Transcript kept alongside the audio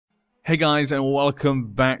Hey guys, and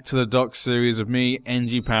welcome back to the Doc series with me,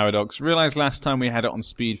 NG Paradox. Realised last time we had it on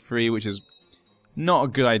speed 3, which is not a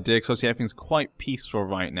good idea, because obviously everything's quite peaceful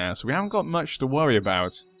right now, so we haven't got much to worry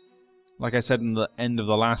about. Like I said in the end of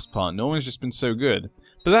the last part, no one's just been so good.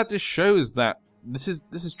 But that just shows that this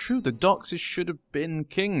is true. The Docs should have been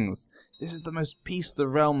kings. This is the most peace the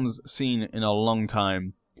realm's seen in a long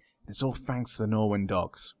time. It's all thanks to the Norwin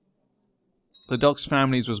Docs. The Docs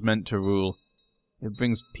families was meant to rule. It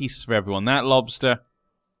brings peace for everyone. That lobster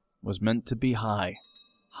was meant to be high.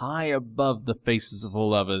 High above the faces of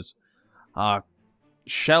all others. Our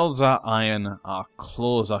shells are iron, our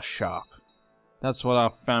claws are sharp. That's what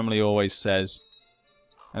our family always says.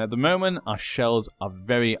 And at the moment, our shells are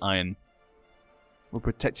very iron. We're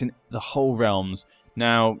protecting the whole realms.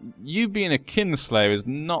 Now, you being a kinslayer is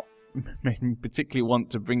not making me particularly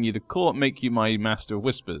want to bring you to court, make you my master of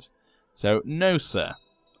whispers. So, no sir.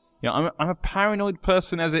 You know, I'm a paranoid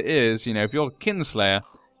person as it is. You know, if you're a kinslayer,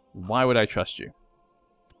 why would I trust you?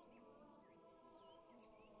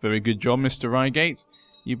 Very good job, Mr. Rygate.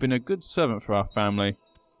 You've been a good servant for our family.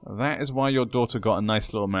 That is why your daughter got a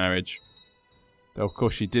nice little marriage. Though, of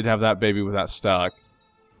course, she did have that baby with that Stark.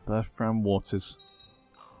 Bertram Waters.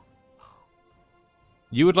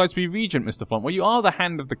 You would like to be regent, Mr. Font? Well, you are the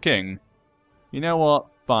hand of the king. You know what?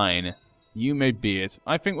 Fine. You may be it.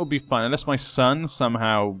 I think we'll be fine. Unless my son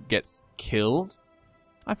somehow gets killed.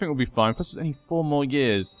 I think we'll be fine. Plus, it's only 4 more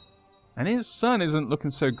years. And his son isn't looking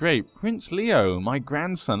so great. Prince Leo, my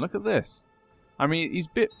grandson. Look at this. I mean, he's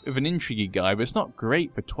a bit of an intriguey guy, but it's not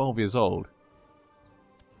great for 12 years old.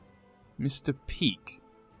 Mr. Peak.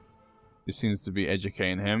 This seems to be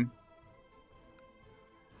educating him.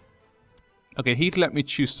 Okay, he'd let me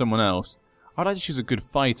choose someone else. I'd like to choose a good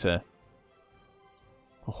fighter.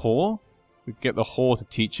 A whore? We could get the whore to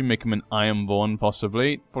teach him, make him an Ironborn,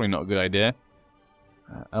 possibly. Probably not a good idea.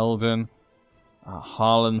 Eldon.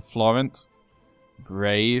 Harlan Florent.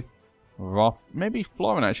 Brave. Roth. Maybe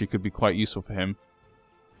Florent actually could be quite useful for him.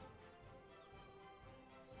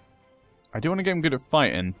 I do want to get him good at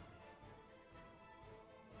fighting.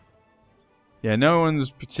 Yeah, no one's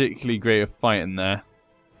particularly great at fighting there.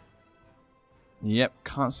 Yep,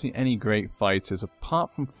 can't see any great fighters apart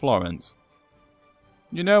from Florent.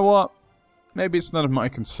 You know what? Maybe it's none of my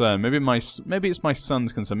concern. Maybe it's my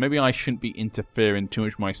son's concern. Maybe I shouldn't be interfering too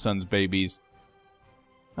much with my son's babies.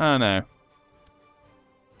 I don't know.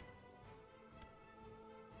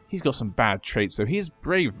 He's got some bad traits though. He is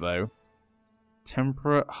brave though.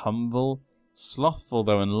 Temperate, humble, slothful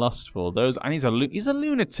though, and lustful. Those, and he's a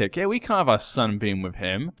lunatic. Yeah, we can't have our son being with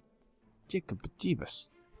him. Jacob Jeebus.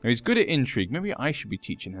 Now, he's good at intrigue. Maybe I should be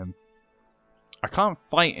teaching him. I can't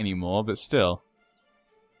fight anymore, but still.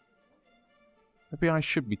 Maybe I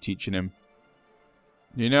should be teaching him.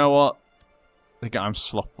 You know what? I think I'm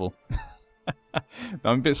slothful.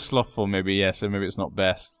 I'm a bit slothful, maybe, yeah, so maybe it's not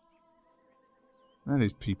best. None of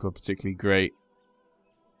these people are particularly great.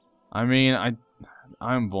 I mean,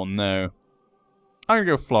 I'm born, no. I'm gonna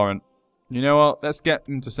go Florent. You know what? Let's get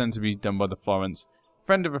him to send to be done by the Florents.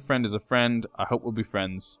 Friend of a friend is a friend. I hope we'll be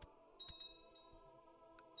friends.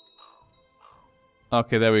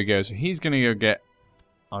 Okay, there we go. So he's gonna go get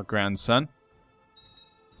our grandson.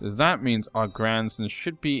 So that means our grandson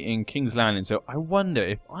should be in King's Landing. So I wonder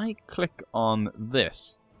if I click on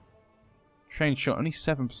this. Trained shot, only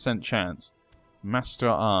 7% chance. Master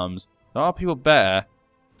at Arms. There are people better.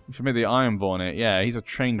 We should make the Ironborn it. Yeah, he's a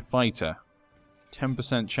trained fighter.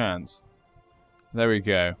 10% chance. There we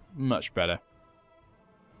go. Much better.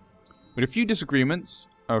 With a few disagreements.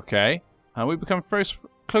 Okay. We become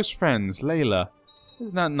close friends. Layla.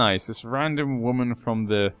 Isn't that nice? This random woman from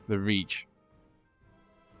the Reach.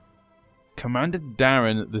 Commander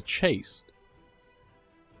Darren the Chaste.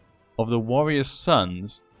 Of the Warrior's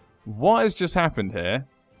Sons. What has just happened here?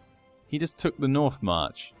 He just took the North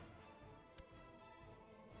March.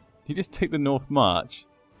 He just took the North March.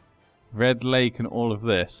 Red Lake and all of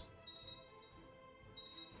this.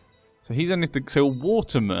 So he's only... So a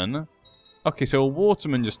waterman... Okay, so a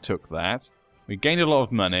waterman just took that. We gained a lot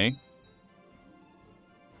of money.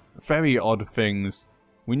 Very odd things.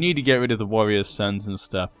 We need to get rid of the Warrior's Sons and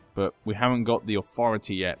stuff. But we haven't got the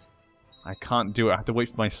authority yet. I can't do it. I have to wait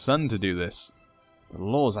for my son to do this. The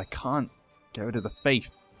laws, I can't get rid of the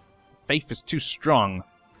faith. The faith is too strong.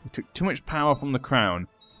 We took too much power from the crown.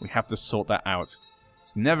 We have to sort that out.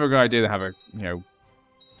 It's never a good idea to have a, you know,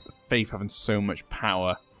 the faith having so much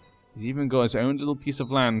power. He's even got his own little piece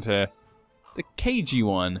of land here. The cagey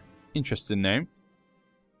one. Interesting name.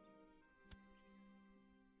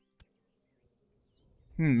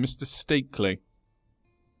 Mr. Stakely.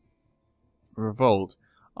 Revolt.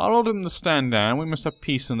 I'll order them to stand down. We must have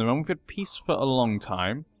peace in the realm. We've had peace for a long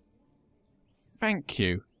time. Thank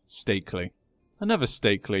you, Stakely. Another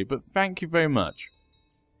Stakely, but thank you very much.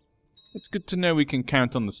 It's good to know we can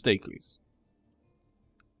count on the Stakeleys.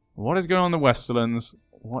 What is going on in the Westerlands?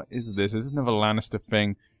 What is this? Is this another Lannister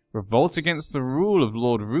thing? Revolt against the rule of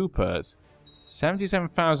Lord Rupert.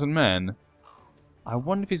 77,000 men. I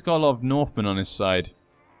wonder if he's got a lot of Northmen on his side.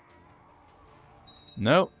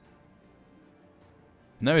 No.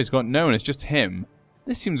 No, he's got no one. It's just him.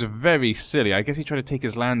 This seems very silly. I guess he tried to take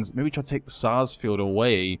his lands. Maybe he tried to take the Sarsfield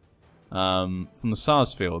away from the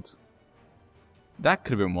Sarsfield. That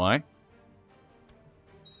could have been why.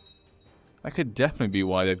 That could definitely be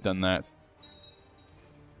why they've done that.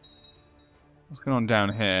 What's going on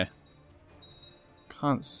down here?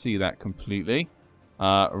 Can't see that completely.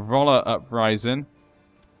 Roller uprising.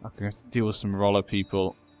 I'm going to have to deal with some roller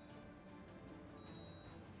people.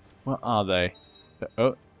 What are they?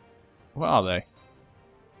 Oh, what are they?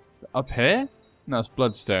 Up here? No, it's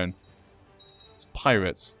Bloodstone. It's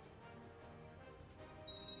pirates.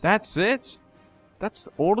 That's it? That's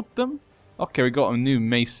all of them? Okay, we got a new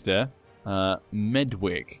maester.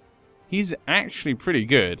 Medwick. He's actually pretty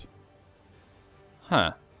good.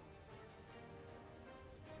 Huh.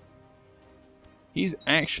 He's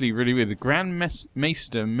actually really good. The Grand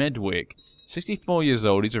Maester Medwick. 64 years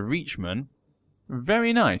old. He's a Reachman.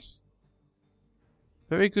 Very nice.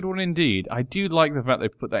 Very good one indeed. I do like the fact they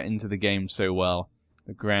put that into the game so well.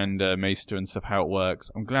 The Grand Maester and stuff, how it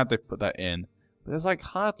works. I'm glad they put that in. But there's like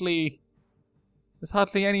hardly... There's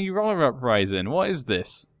hardly any roller uprising. What is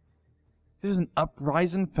this? This is an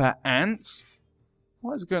uprising for ants?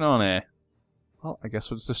 What is going on here? Well, I guess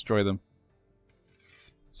we'll just destroy them.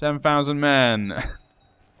 7,000 men.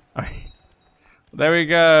 There we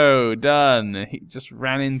go. Done. He just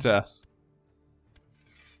ran into us.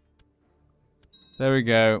 There we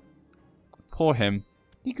go. Poor him.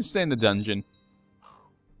 He can stay in the dungeon.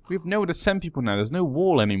 We have nowhere to send people now. There's no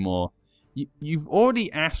wall anymore. You've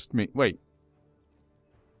already asked me... Wait.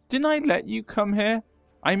 Didn't I let you come here?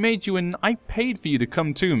 I made you and I paid for you to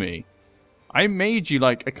come to me. I made you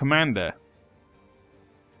like a commander.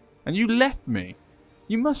 And you left me.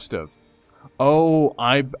 You must have. Oh,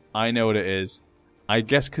 I know what it is. I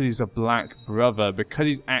guess because he's a black brother. Because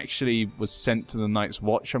he's actually was sent to the Night's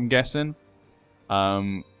Watch, I'm guessing.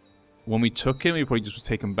 When we took him, he probably just was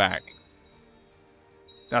taken back.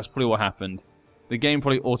 That's probably what happened. The game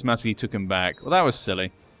probably automatically took him back. Well, that was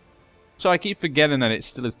silly. So I keep forgetting that it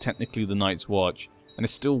still is technically the Night's Watch. And it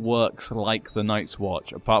still works like the Night's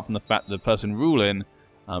Watch. Apart from the fact that the person ruling...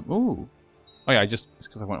 ooh. Oh yeah, it's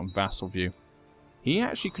because I went on vassal view. He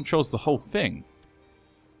actually controls the whole thing.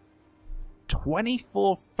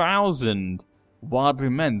 24,000 wildly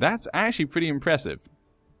men. That's actually pretty impressive.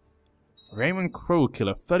 Raymond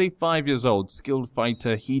Crowkiller, 35 years old, skilled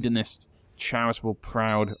fighter, hedonist, charitable,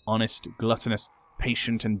 proud, honest, gluttonous,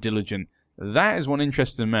 patient, and diligent. That is one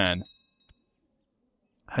interesting man.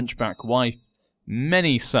 Hunchback wife,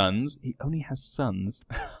 many sons. He only has sons.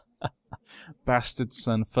 Bastard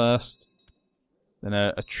son first. Then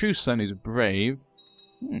a true son who's brave.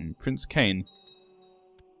 Prince Cain.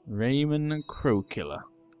 Raymond Crowkiller.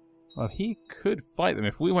 Well, he could fight them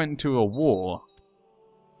if we went into a war.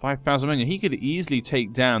 5,000 men. He could easily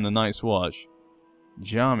take down the Night's Watch.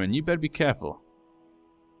 Jarman, you better be careful.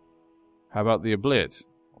 How about the Oblit?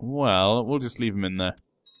 Well, we'll just leave him in there.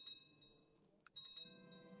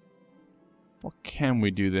 What can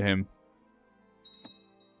we do to him?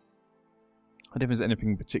 I don't think there's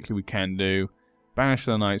anything particularly we can do. Banish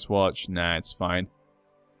the Night's Watch. Nah, it's fine.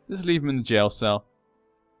 Just leave him in the jail cell.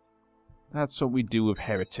 That's what we do with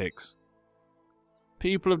heretics.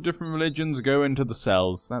 People of different religions go into the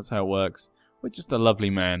cells. That's how it works. We're just a lovely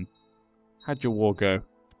man. How'd your war go?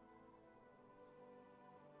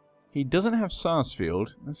 He doesn't have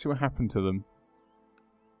Sarsfield. Let's see what happened to them.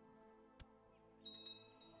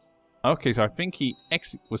 Okay, so I think he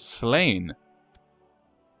was slain.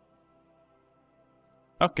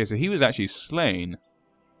 Okay, so he was actually slain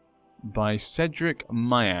by Cedric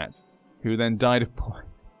Mayat, who then died of poison.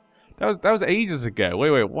 That was ages ago.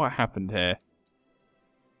 Wait, what happened here?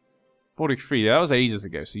 43, that was ages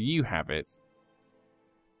ago, so you have it.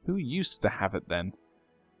 Who used to have it then?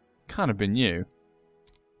 Can't have been you.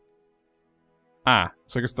 Ah,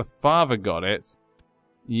 so I guess the father got it.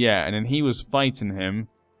 Yeah, and then he was fighting him,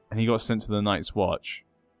 and he got sent to the Night's Watch.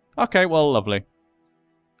 Okay, well, lovely.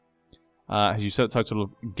 Has you set the title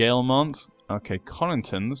of Gaelmont? Okay,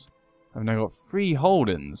 Connantons. I've now got 3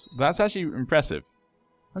 Holdens. That's actually impressive.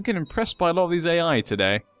 I'm getting impressed by a lot of these AI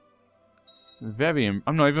today.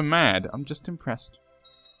 I'm not even mad. I'm just impressed.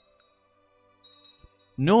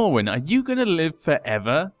 Norwin, are you going to live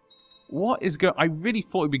forever? What is going... I really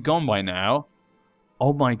thought he'd be gone by now.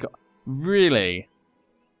 Oh my god. Really?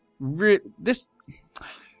 This...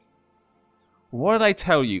 What did I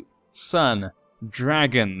tell you? Son,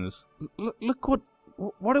 dragons. Look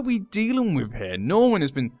what are we dealing with here? Norwin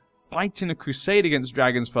has been fighting a crusade against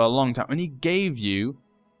dragons for a long time, and he gave you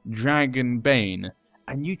Dragon Bane.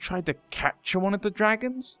 And you tried to capture one of the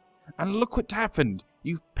dragons? And look what happened.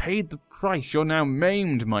 You've paid the price. You're now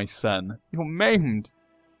maimed, my son. You're maimed.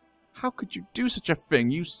 How could you do such a thing,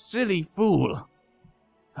 you silly fool?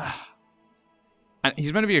 And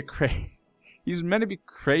he's meant to be he's meant to be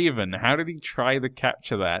Craven. How did he try to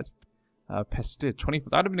capture that? Pestir, 24.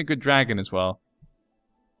 That'd have been a good dragon as well.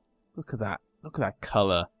 Look at that. Look at that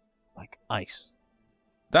color. Like ice.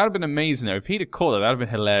 That'd have been amazing though. If he'd have caught it, that'd have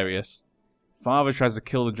been hilarious. Father tries to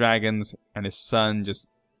kill the dragons, and his son just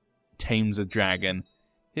tames a dragon.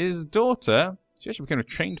 His daughter, she actually became a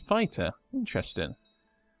trained fighter. Interesting.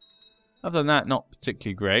 Other than that, not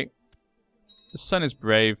particularly great. The son is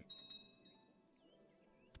brave.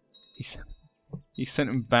 He sent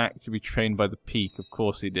him back to be trained by the Peak. Of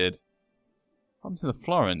course he did. What happened to the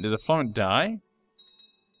Florent? Did the Florent die?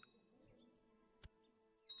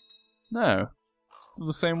 No. Still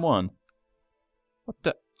the same one. What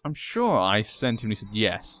the... I'm sure I sent him and he said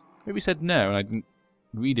yes. Maybe he said no and I didn't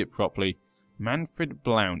read it properly. Manfred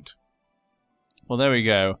Blount. Well, there we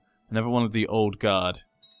go. Another one of the old guard.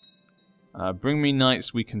 Bring me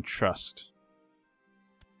knights we can trust.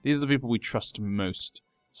 These are the people we trust most.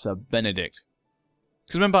 Sir Benedict.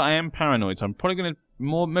 Because remember, I am paranoid, so I'm probably going to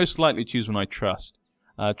most likely choose one I trust.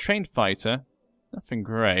 Trained fighter. Nothing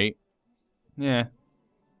great. Yeah.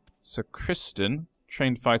 Sir Kristen.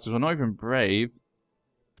 Trained fighters. Well, not even brave.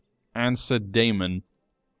 And Sir Damon.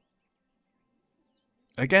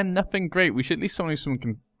 Again, nothing great. We should at least someone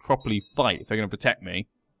can properly fight if they're going to protect me.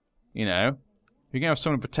 You know? If you're going to have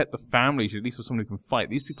someone to protect the family, you should at least have someone who can fight.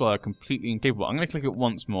 These people are completely incapable. I'm going to click it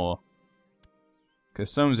once more.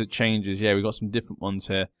 Because sometimes it changes. Yeah, we've got some different ones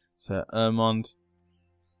here. Sir Ermond.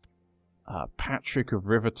 Patrick of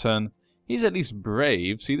Riverton. He's at least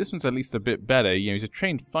brave. See, this one's at least a bit better. You know, he's a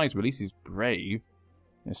trained fighter, but at least he's brave.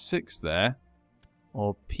 There's 6 there.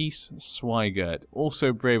 Or Peace Swigert.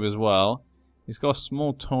 Also brave as well. He's got a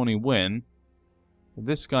small tawny win. But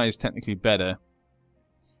this guy is technically better.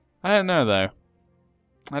 I don't know, though.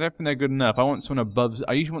 I don't think they're good enough. I want someone above...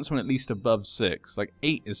 I usually want someone at least above 6. Like,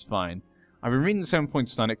 8 is fine. I've been reading the 7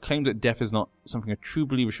 Points Stone. It claims that death is not something a true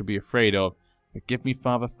believer should be afraid of. Forgive me,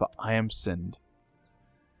 Father, for I am sinned.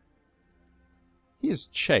 He is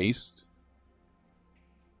chaste.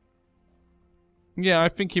 Yeah, I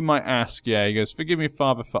think he might ask. Yeah, he goes, forgive me,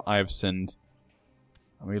 Father, for I have sinned.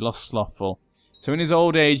 And we lost Slothful. So in his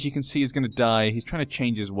old age, you can see he's going to die. He's trying to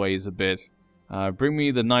change his ways a bit. Bring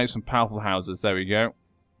me the knights from powerful houses. There we go.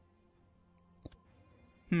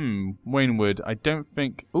 Waynwood. I don't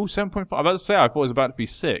think... Oh, 7.5. I was about to say I thought it was about to be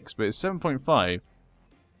 6, but it's 7.5.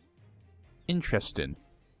 Interesting.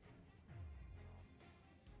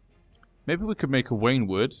 Maybe we could make a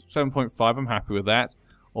Waynwood. 7.5, I'm happy with that.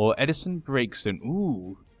 Or Edison Breakstone.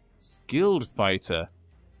 Ooh. Skilled fighter.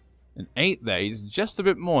 An 8 there. He's just a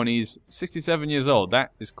bit more and he's 67 years old.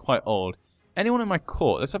 That is quite old. Anyone in my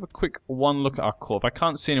court? Let's have a quick one look at our court. If I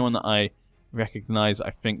can't see anyone that I recognize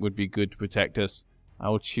I think would be good to protect us, I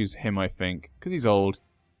will choose him, I think. Because he's old.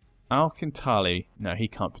 Alkintali. No, he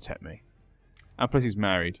can't protect me. And plus he's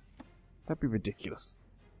married. That'd be ridiculous.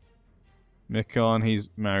 Mikon, he's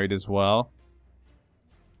married as well.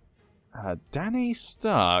 Danny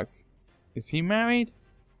Stark. Is he married?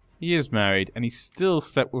 He is married, and he still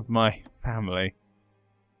slept with my family.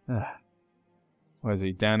 Where's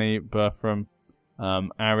he? Danny, Bertram,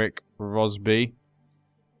 Eric Rosby.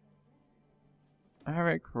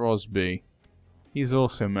 Eric Rosby. He's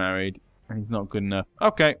also married, and he's not good enough.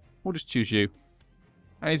 Okay, we'll just choose you.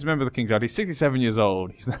 And he's a member of the King's Guard. He's 67 years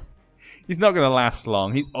old. He's not going to last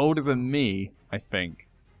long. He's older than me, I think.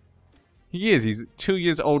 He is. He's 2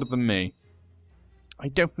 years older than me. I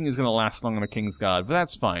don't think he's going to last long on a King's Guard, but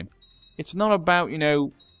that's fine. It's not about, you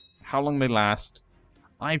know, how long they last.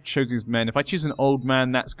 I've chosen these men. If I choose an old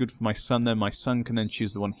man, that's good for my son. Then my son can then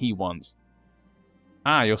choose the one he wants.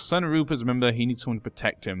 Ah, your son Rupert, remember, he needs someone to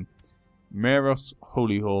protect him. Meros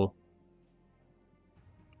Holyhall.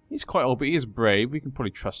 He's quite old, but he is brave. We can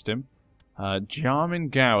probably trust him. Jarmin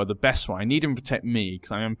Gower, the best one. I need him to protect me,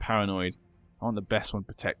 because I am paranoid. I want the best one to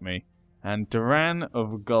protect me. And Duran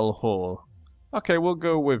of Gull Hall. Okay, we'll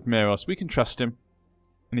go with Meros. We can trust him.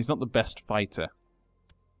 And he's not the best fighter.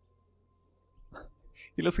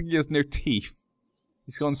 He looks like he has no teeth.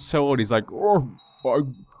 He's gone so old, he's like, oh,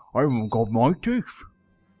 I haven't got my teeth.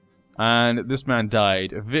 And this man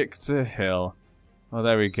died. Victor Hill. Oh,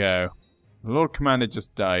 there we go. The Lord Commander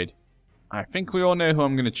just died. I think we all know who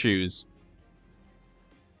I'm going to choose.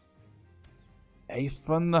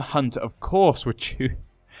 Aethon the Hunter. Of course we're choosing.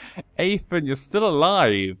 Aethon, you're still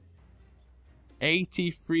alive.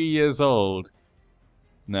 83 years old.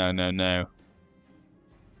 No, no, no.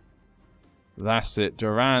 That's it.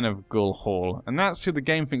 Duran of Gull Hall. And that's who the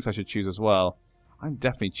game thinks I should choose as well. I'm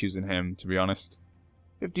definitely choosing him, to be honest.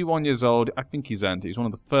 51 years old. I think he's earned it. He's one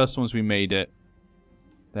of the first ones we made it.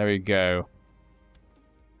 There we go.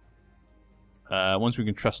 Ones we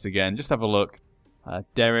can trust again. Just have a look.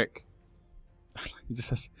 Derek. He just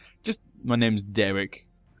says, my name's Derek.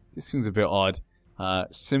 This seems a bit odd.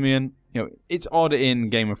 Simeon. You know, it's odd in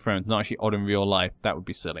Game of Thrones, not actually odd in real life. That would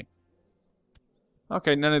be silly.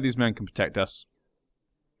 Okay, none of these men can protect us.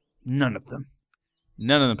 None of them.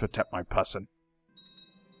 None of them protect my person.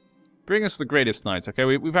 Bring us the greatest knights, okay?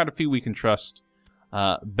 We've had a few we can trust.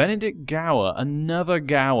 Benedict Gower, another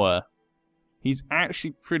Gower. He's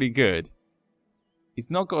actually pretty good.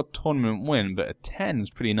 He's not got a tournament win, but a 10 is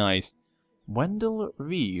pretty nice. Wendell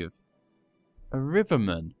Reeve, a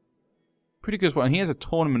Riverman. Pretty good as well. And he has a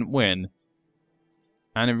tournament win.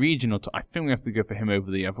 And a regional. I think we have to go for him over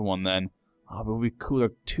the other one then. Oh, but it would be cool to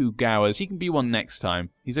have 2 Gowers. He can be one next time.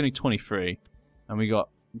 He's only 23. And we got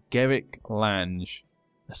Gerrick Lange.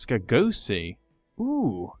 A Skagosi.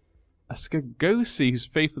 Ooh. A Skagosi who's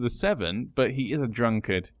faith of the 7, but he is a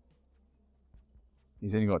drunkard.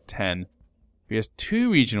 He's only got 10. He has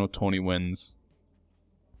 2 regional tourney wins.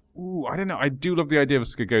 Ooh, I don't know. I do love the idea of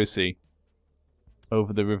Skagosi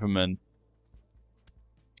over the Riverman.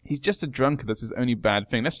 He's just a drunkard. That's his only bad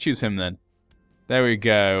thing. Let's choose him then. There we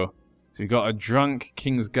go. So we've got a drunk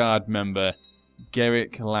Kingsguard member,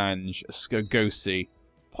 Gerrick Lange, a Skagosi.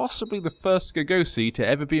 Possibly the first Skagosi to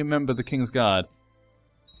ever be a member of the Kingsguard.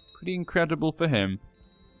 Pretty incredible for him.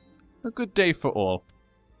 A good day for all.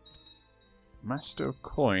 Master of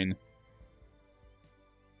Coin.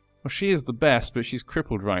 Well, she is the best, but she's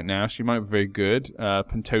crippled right now. She might be very good.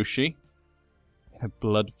 Pentoshi. In a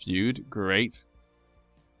blood feud. Great.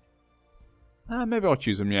 Maybe I'll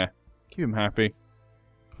choose him, yeah. Keep him happy.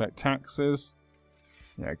 Collect taxes.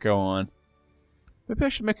 Yeah, go on. Maybe I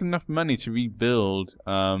should make enough money to rebuild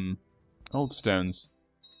Old Stones.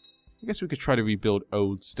 I guess we could try to rebuild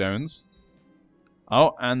Old Stones.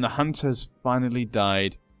 Oh, and the Hunter's finally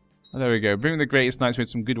died. Oh, there we go. Bring the greatest knights. We had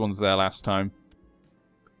some good ones there last time.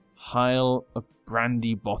 Hyle of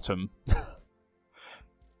Brandy Bottom.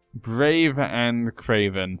 Brave and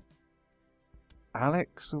Craven.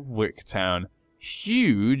 Alex of Wicktown.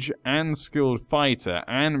 Huge and skilled fighter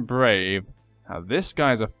and brave. Now this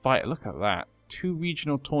guy's a fighter. Look at that. 2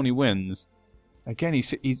 regional tourney wins. Again,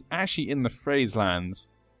 he's actually in the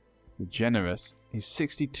Phraselands. Generous. He's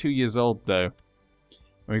 62 years old though.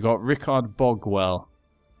 And we got Rickard Bogwell.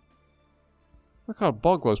 Rickard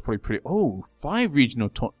Bogwell's probably pretty. Oh, 5 regional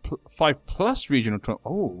 5+ regional.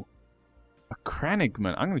 Oh, a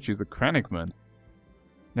Cranigman. I'm going to choose the Cranigman.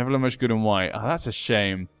 Never looked much good in white. Oh, that's a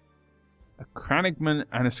shame. A Cranigman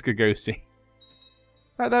and a Skagosi.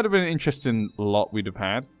 That would have been an interesting lot we'd have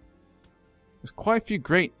had. There's quite a few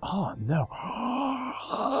great. Oh no.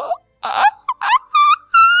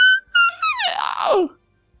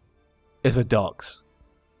 It's a dox.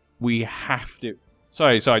 We have to.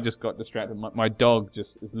 Sorry, I just got distracted. My dog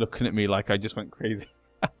just is looking at me like I just went crazy.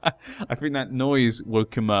 I think that noise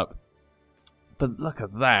woke him up. But look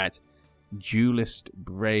at that. Duelist,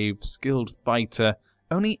 brave, skilled fighter.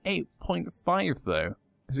 Only 8.5 though.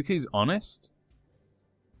 Is it because he's honest?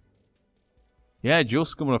 Yeah, dual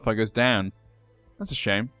skill modifier goes down. That's a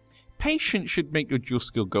shame. Patience should make your dual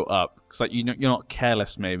skill go up. Because like, you're not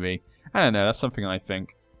careless maybe. I don't know, that's something I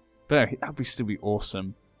think. But that would still be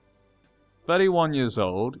awesome. 31 years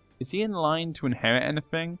old. Is he in line to inherit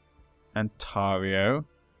anything? Antario?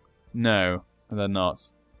 No, they're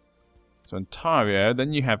not. So Antario,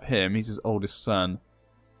 then you have him. He's his oldest son.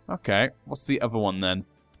 Okay, what's the other one then?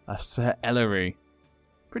 Sir Ellery.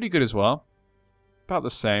 Pretty good as well. About the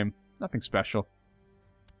same. Nothing special.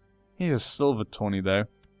 He's a silver tourney though.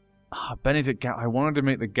 Ah, Benedict Gower. I wanted to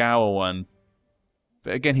make the Gower one.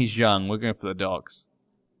 But again, he's young. We're going for the dogs.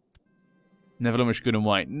 Never looked much good in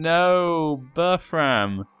white. No!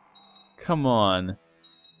 Bertram! Come on.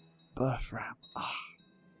 Bertram. Ah.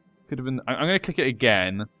 Could have been. I'm going to click it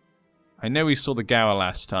again. I know we saw the Gower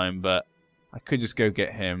last time, but I could just go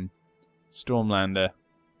get him. Stormlander.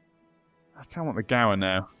 I kind of want the Gower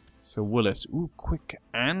now. So Willis. Ooh, quick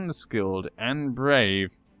and skilled and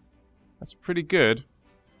brave. That's pretty good.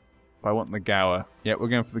 But I want the Gower. Yeah, we're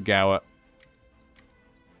going for the Gower.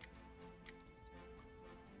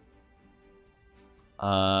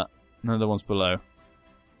 None of the ones below.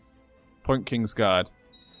 Point King's Guard.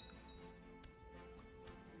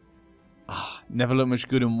 Never look much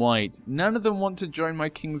good in white. None of them want to join my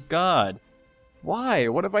King's Guard. Why?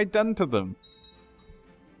 What have I done to them?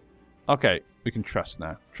 Okay, we can trust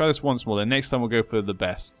now. Try this once more, then next time we'll go for the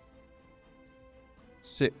best.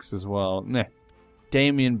 6 as well. Nah.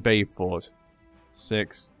 Damien Bayford.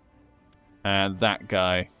 6. And that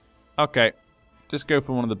guy. Okay. Just go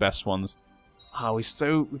for one of the best ones. We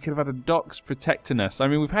could have had a Dox protecting us. I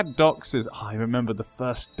mean, we've had Doxes. I remember the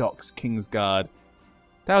first Dox King's Guard.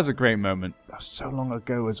 That was a great moment. That was so long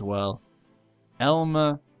ago as well.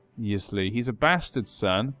 Elmer Yisley. He's a bastard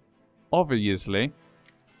son of a Yisley.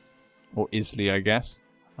 Or Isley, I guess.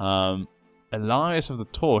 Elias of the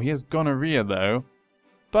Tor. He has gonorrhea, though.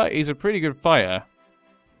 But he's a pretty good fighter.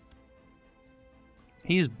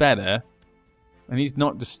 He's better. And he's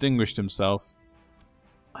not distinguished himself.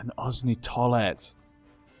 And Osni Tollett.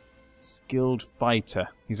 Skilled fighter.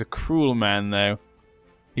 He's a cruel man, though.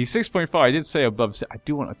 He's 6.5. I did say above 6. I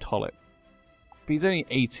do want a Tollett. But he's only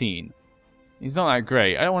 18. He's not that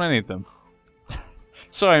great. I don't want any of them.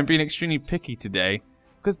 Sorry, I'm being extremely picky today.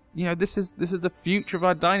 Because, you know, this is the future of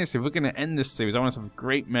our dynasty. If we're going to end this series, I want us to have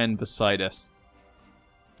great men beside us.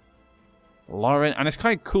 Lauren. And it's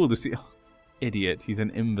kind of cool to see... Oh, idiot. He's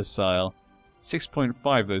an imbecile.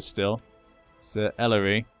 6.5 though still. Sir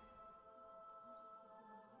Ellery.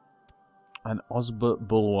 And Osbert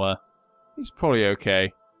Bulwer. He's probably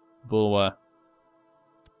okay. Bulwer.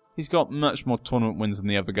 He's got much more tournament wins than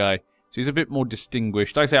the other guy. So he's a bit more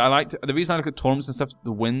distinguished. Like I say, the reason I look at tournaments and stuff,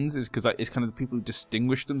 the wins, is because it's kind of the people who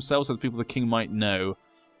distinguish themselves, so the people the king might know.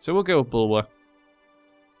 So we'll go with Bulwer.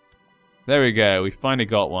 There we go. We finally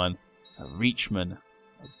got one. A Reachman.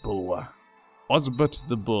 A Bulwer. Osbert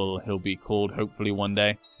the Bull, he'll be called, hopefully, one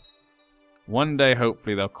day. One day,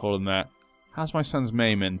 hopefully, they'll call him that. How's my son's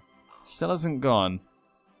Mayman? Still hasn't gone.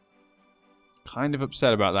 Kind of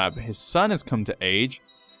upset about that, but his son has come to age,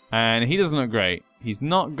 and he doesn't look great. He's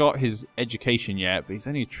not got his education yet, but he's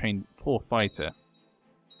only a trained poor fighter.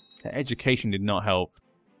 The education did not help.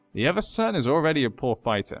 The other son is already a poor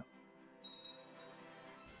fighter.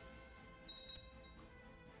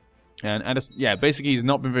 And yeah, basically he's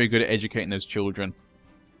not been very good at educating those children.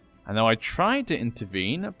 And though I tried to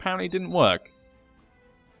intervene, apparently it didn't work.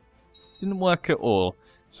 Didn't work at all.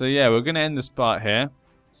 So yeah, we're going to end this part here.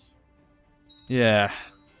 Yeah.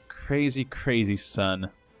 Crazy, crazy son.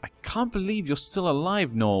 I can't believe you're still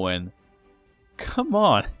alive, Norwin. Come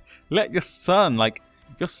on. Let your son,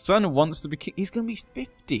 your son wants to be king. He's going to be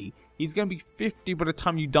 50. He's going to be 50 by the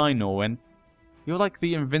time you die, Norwin. You're like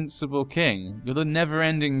the invincible king. You're the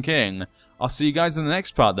never-ending king. I'll see you guys in the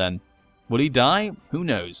next part then. Will he die? Who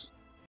knows?